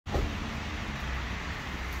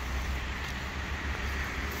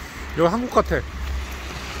여기 한국 같아.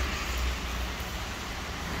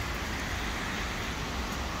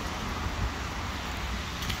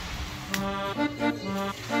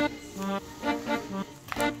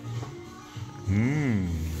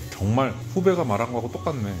 정말 후배가 말한 거하고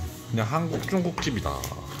똑같네. 그냥 한국 중국집이다.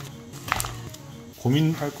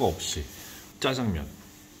 고민할 거 없이 짜장면,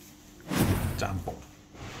 짬뽕,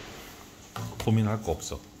 고민할 거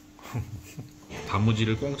없어.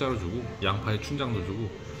 단무지를 공짜로 주고 양파에 춘장도 주고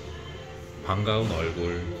반가운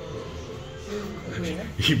얼굴.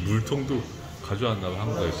 이 물통도 가져왔나봐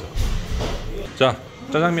한국에서. 자,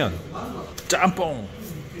 짜장면, 짬뽕.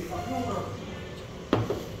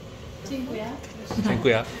 친구야?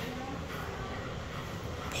 친구야.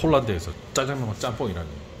 폴란드에서 짜장면과 짬뽕이라니.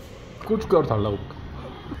 고춧가루 달라고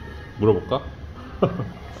물어볼까?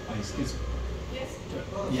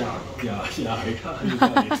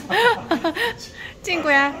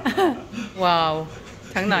 친구야. 와우,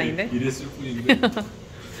 장난 아닌데? 이랬을 뿐인데.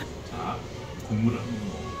 자, 국물을 한번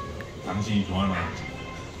먹어. 당신이 좋아할 만한지.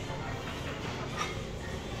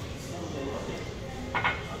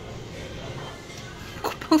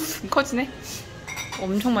 코평수 커지네.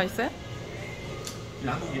 엄청 맛있어요?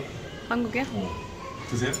 한국에. 한국에?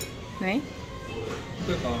 드세요? 네.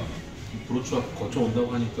 후배가 브로츠와프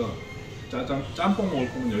거쳐온다고 하니까 짬뽕 먹을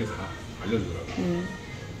거면 여기 가 알려주더라고요.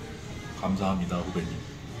 감사합니다 후배님.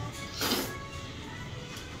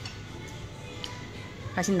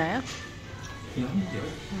 맛있나요? 그냥 한국이야.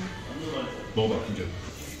 먹어봐 이제.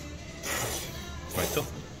 맛있죠?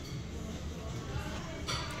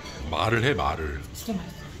 말을 해 말을. 진짜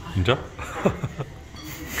맛있어. 진짜?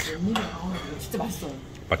 진짜 맛있어요.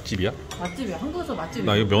 맛집이야? 맛집이야. 한국에서 맛집이야.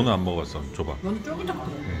 나 이거 면은 안 먹어봤어. 줘봐. 면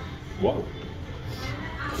쫄깃쫄깃해. 와우.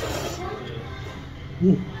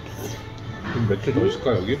 오. 그럼 몇 개 더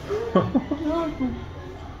있을까 여기?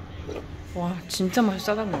 와, 진짜 맛있어.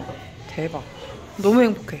 짜장면. 대박. 너무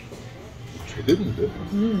행복해. 제대로인데?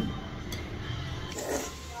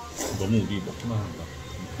 너무 우리 먹기만 한다.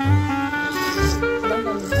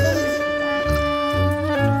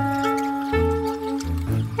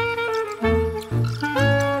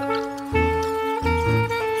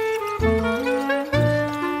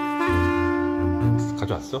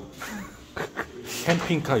 가져왔어?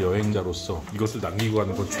 캠핑카 여행자로서 이것을 남기고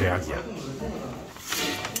가는 건 죄악이야.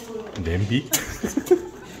 냄비?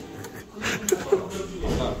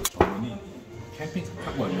 어머니 캠핑카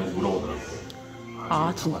타고 왔냐고 물어보더라고.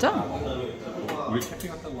 아, 진짜? 우리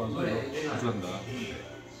캠핑 갔다고 와서 가져간다.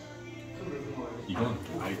 이건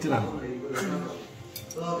알뜰한 거야.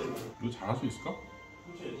 이거 잘할 수 있을까?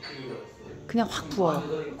 그냥 확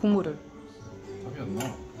부어요. 국물을. 답이 안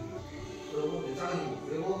나와.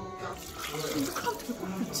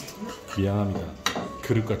 미안합니다.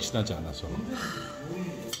 그릇과 친하지 않아서.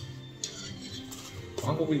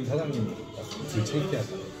 한국인 사장님 들 창피하다.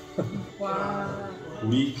 와.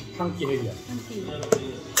 우리 한 끼 해야.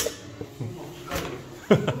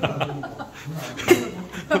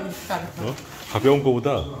 가벼운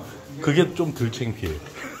거보다 그게 좀 덜 창피해.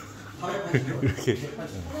 이렇게.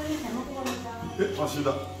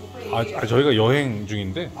 맞습니다. 저희가 여행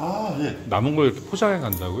중인데 예. 남은 걸 이렇게 포장해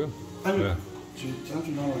간다고요? 아니, 네. 지금 짠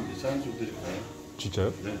좀 나왔는데 짠 좀 드릴까요?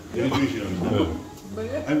 진짜요? 네. 내리 중이시랍니다.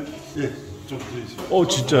 네. 아니, 예, 좀 드리세요.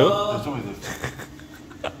 진짜요? 네, 좀 해드릴게요.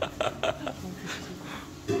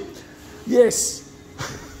 Yes.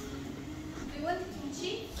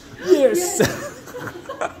 Yes.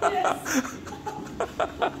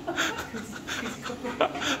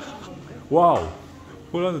 와우.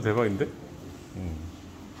 폴란드 대박인데?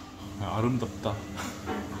 아름답다.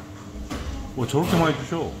 저렇게 많이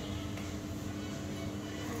주셔.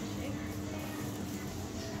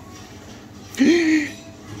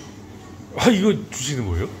 이거 주시는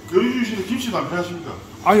거예요? 여기 주시는 김치도 안 필요하십니까?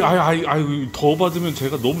 아이, 더 받으면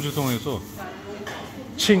제가 너무 죄송해서.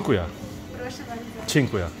 친구야.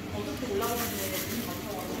 친구야.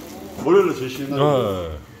 월요일에 제시는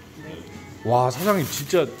날. 와, 사장님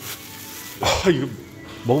진짜. 이거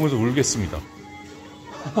먹으면서 울겠습니다.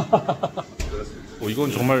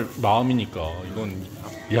 이건 정말 마음이니까.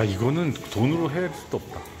 이거는 돈으로 해야 수도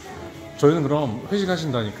없다. 저희는 그럼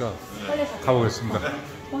회식하신다니까 가보겠습니다.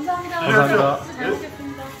 감사합니다. 잘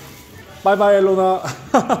먹겠습니다. 바이바이 엘로나.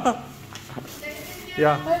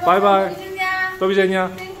 야, 바이바이.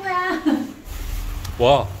 또비제냐.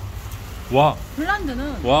 와.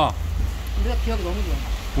 폴란드는 와. 우리가 기억이 너무 좋아.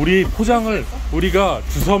 우리 포장을 우리가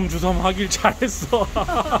주섬주섬 하길 잘했어.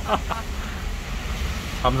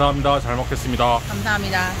 감사합니다. 잘 먹겠습니다.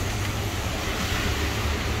 감사합니다.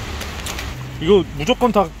 이거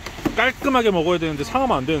무조건 다 깔끔하게 먹어야 되는데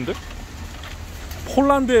상하면 안 되는데?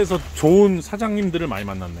 폴란드에서 좋은 사장님들을 많이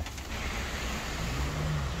만났네.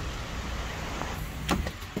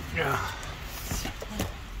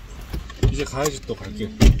 이제 가야지 또 갈게.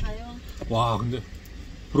 와 근데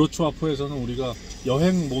브로츠와프에서는 우리가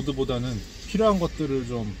여행 모드보다는 필요한 것들을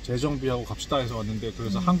좀 재정비하고 갑시다 해서 왔는데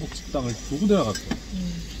그래서 한국 식당을 두 군데나 갔어.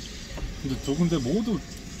 근데 두 군데 모두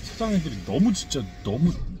사장님들이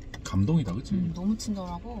너무 감동이다, 그치? 너무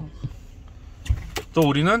친절하고. 또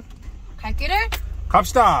우리는 갈 길을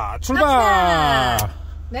갑시다. 출발. 갑시다.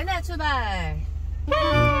 네네 출발.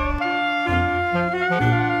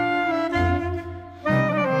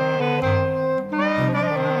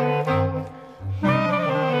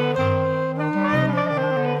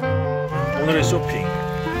 오늘의 쇼핑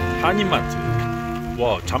한인마트.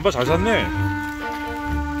 와 잠바 잘 샀네.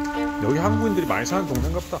 여기 한국인들이 많이 사는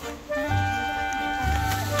동네인갑다.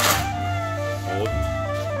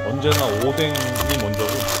 언제나 오뎅이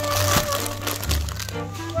먼저고.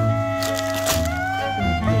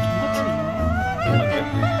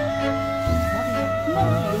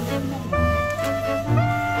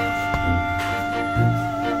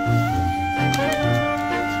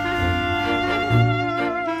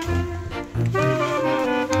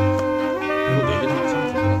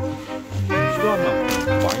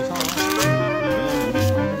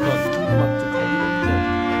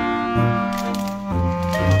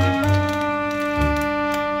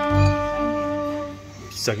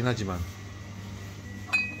 비싸긴 하지만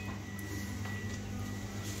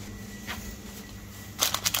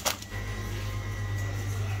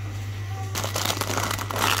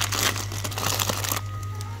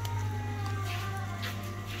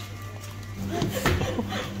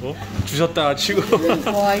주셨다 치고.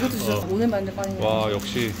 와 이것도 주셨어. 오늘 만든 빵이네. 와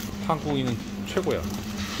역시 한국인은 최고야.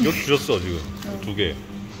 이것도 주셨어 지금. 두 개.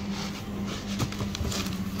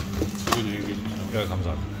 네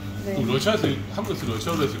감사합니다. 네. 그럼 러시아에서 한국에서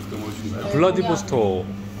러시아로 해서 그때 뭐 주신가요?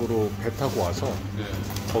 블라디보스토크로 배 타고 와서 네.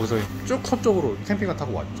 거기서 쭉 서쪽으로 캠핑카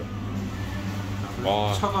타고 왔죠.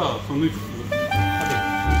 와 차가 성능이 좋고.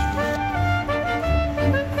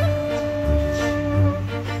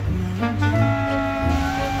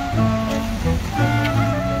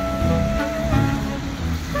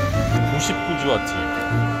 99주와티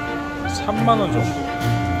 3만원 정도.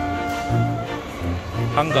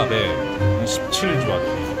 한갑에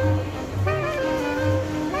 17주와티.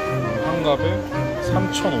 한갑에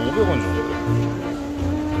 3,500원 정도.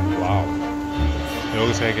 와우.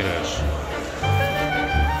 여기서 해결해야지.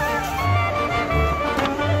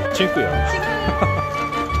 친구야.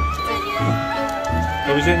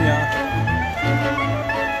 여기서냐?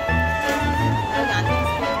 여기 안 돼.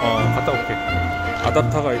 갔다 올게.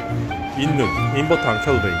 아답터가 있는 인버터 안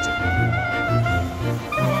켜도 돼 이제.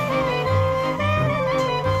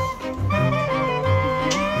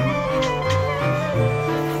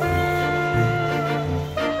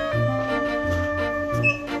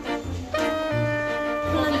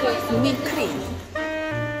 구민 크림.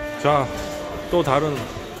 자, 또 다른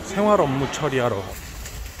생활 업무 처리하러.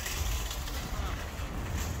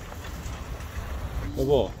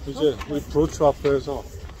 여보, 이제 우리 브로츠와프에서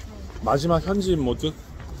마지막 현지인 모드.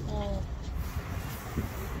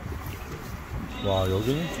 와,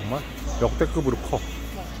 여기는 정말 역대급으로 커.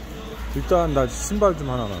 일단 나 신발 좀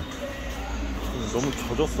하나 놔. 너무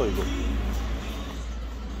젖었어 이거.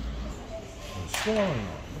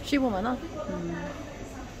 15만원이나. 15만 원?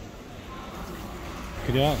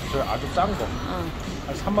 그냥 저 아주 싼 거. 한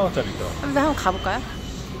 3만원짜리 있더라. 한번 가볼까요?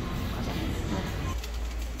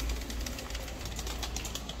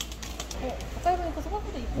 가까이 보니까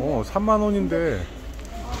생각보다 이쁘네. 3만원인데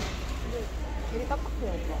되게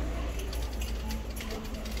딱딱해요 오빠.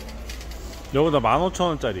 여기다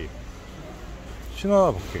 15,000원짜리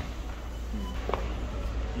신어봐 볼게.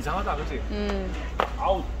 이상하다 그치?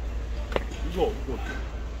 아우 이거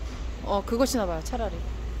그거 신어봐요 차라리.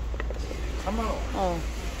 3만원.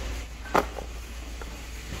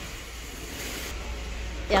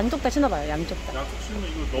 양쪽 다 신어봐요 양쪽 다. 양쪽 신으면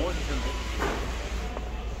이거 넘어질 텐데.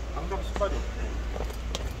 당장 신발이 없어.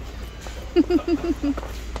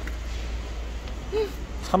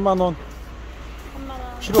 3만원.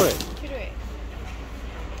 3만원. 필요해. 필요해.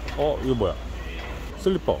 이거 뭐야?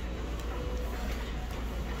 슬리퍼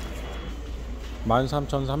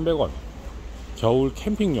 13,300원. 겨울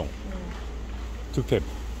캠핑용 득템.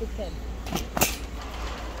 득템.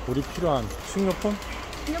 우리 필요한 식료품?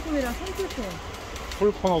 식료품이랑 손필품.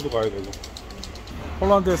 폴 코너도 가야 되고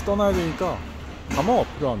폴란드에서 떠나야 되니까 다 먹어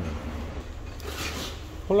필요하면.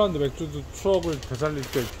 폴란드 맥주도 추억을 되살릴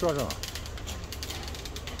때 필요하잖아.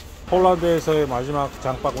 폴란드에서의 마지막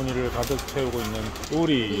장바구니를 가득 채우고 있는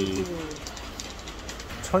우리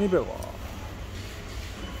 1,200원.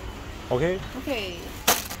 오케이? 오케이.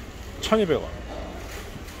 1,200원.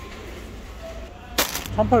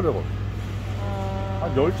 1,800원.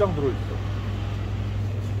 한 10장 들어있어.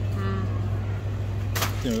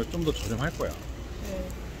 여기가 좀 더 저렴할 거야. 네.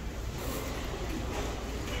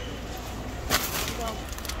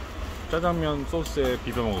 짜장면 소스에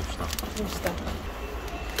비벼 먹읍시다. 봅시다.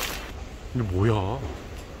 이게 뭐야?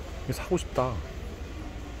 이거 사고 싶다.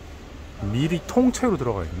 밀이 통째로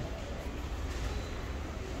들어가 있네.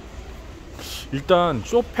 일단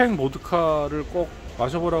쇼팽 보드카를 꼭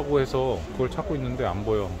마셔보라고 해서 그걸 찾고 있는데 안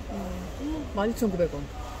보여. 12,900원.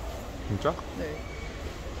 진짜? 네.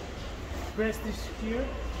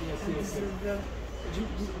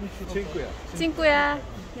 친구야.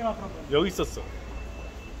 여기 있었어.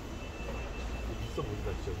 있어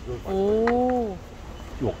보인다 진짜. 오.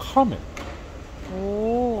 이거 카라멜,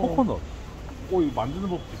 오. 코코넛. 오, 이거 만드는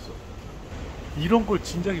법도 있어. 이런 걸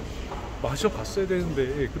진작에 마셔봤어야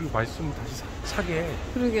되는데, 그리고 맛있으면 다시 사게 해.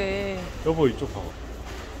 그러게. 여보, 이쪽 봐봐.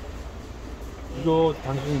 이거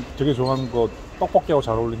당신 되게 좋아하는 거 떡볶이하고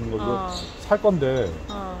잘 어울리는 거 이거 살 건데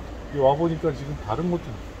여기 와보니까 지금 다른 것도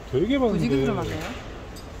되게 많은데 무지개 들어갔네요.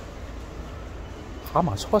 다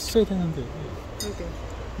마셔봤어야 되는데. 그러게.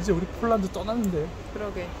 이제 우리 폴란드 떠났는데.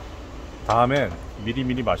 그러게. 다음엔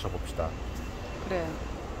미리미리 마셔봅시다. 그래.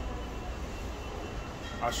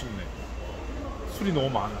 아쉽네. 술이 너무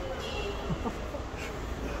많아.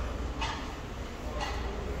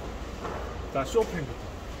 자,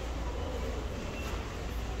 쇼팽부터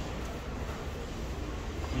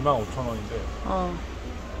 25,000원인데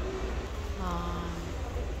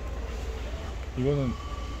이거는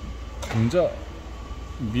감자,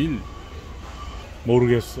 밀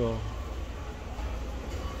모르겠어.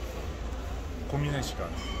 고민의 시간.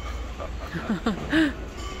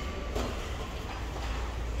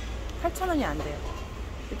 8,000원이 안 돼요.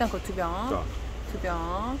 일단 그거 두 병. 자, 두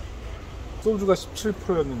병. 소주가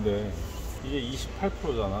 17%였는데 이게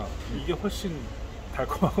 28%잖아. 이게 훨씬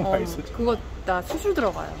달콤하고 맛있어져. 그거 나 수술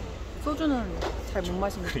들어가요. 소주는 잘 못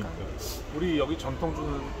마시니까. 그러니까. 우리 여기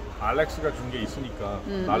전통주는 알렉스가 준 게 있으니까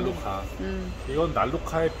날로카. 이건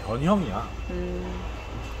날로카의 변형이야.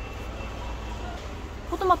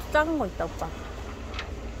 포도맛도 작은 거 있다 오빠.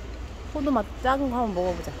 포도맛 작은 거 한번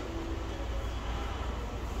먹어보자.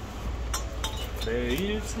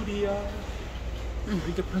 매일 술이야.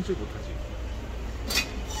 이렇게 편집 못하지.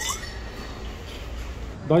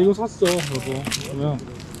 나 이거 샀어, 여보. 그냥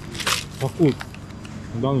자꾸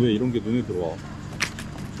난 왜 이런 게 눈에 들어와?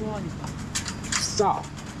 좋아하니까. 싸.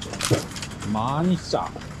 많이 싸.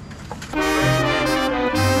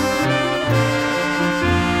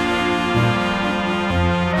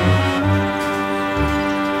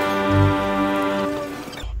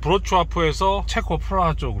 브로츠와프에서 체코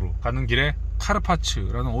프라하 쪽으로 가는 길에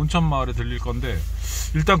카르파츠라는 온천 마을에 들릴 건데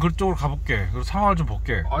일단 그쪽으로 가볼게. 그리고 상황을 좀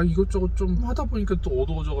볼게. 아, 이것저것 좀 하다 보니까 또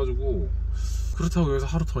어두워져 가지고 그렇다고 여기서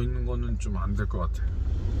하루 더 있는 거는 좀 안 될 것 같아.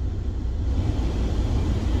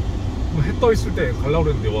 해 떠 있을 때 가려고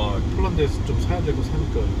그랬는데 와, 폴란드에서 좀 사야 되고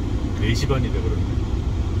사니까 4시 반이 돼버렸네.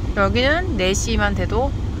 여기는 4시만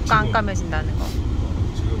돼도 깜깜해진다는 거.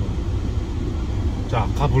 지금은. 자,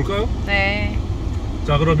 가볼까요? 네.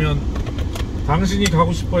 자, 그러면 당신이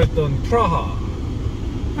가고 싶어 했던 프라하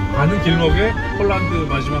가는 길목에 폴란드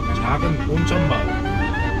마지막 작은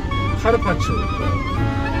온천마을 카르파츠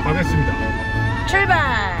가겠습니다.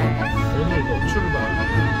 출발! 오늘도 출발.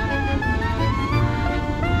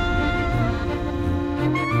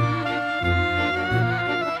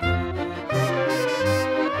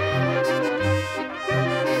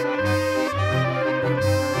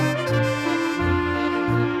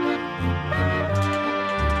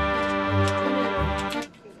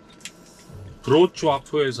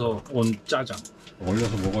 브로츠와프에서 온 짜장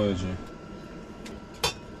올려서 먹어야지.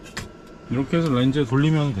 이렇게 해서 렌즈에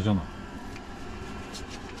돌리면 되잖아.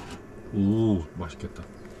 오, 맛있겠다.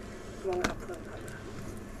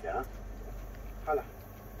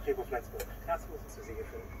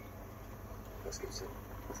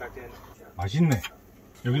 맛있네.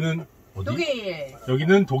 여기는 어디? 독일.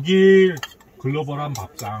 여기는 독일 글로벌한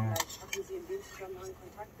밥상.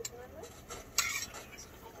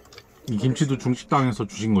 이 김치도 중식당에서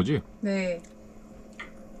주신 거지? 네.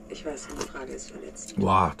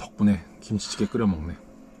 와, 덕분에 김치찌개 끓여 먹네.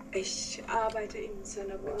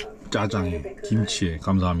 짜장에 김치에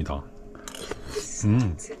감사합니다.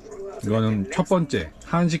 이거는 첫 번째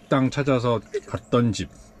한식당 찾아서 갔던 집,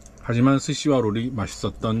 하지만 스시와 롤이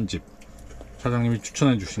맛있었던 집. 사장님이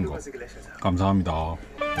추천해 주신 거 감사합니다. 와,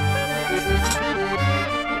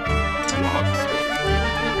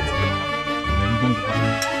 냉동고가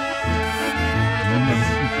너무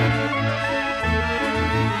맛있어.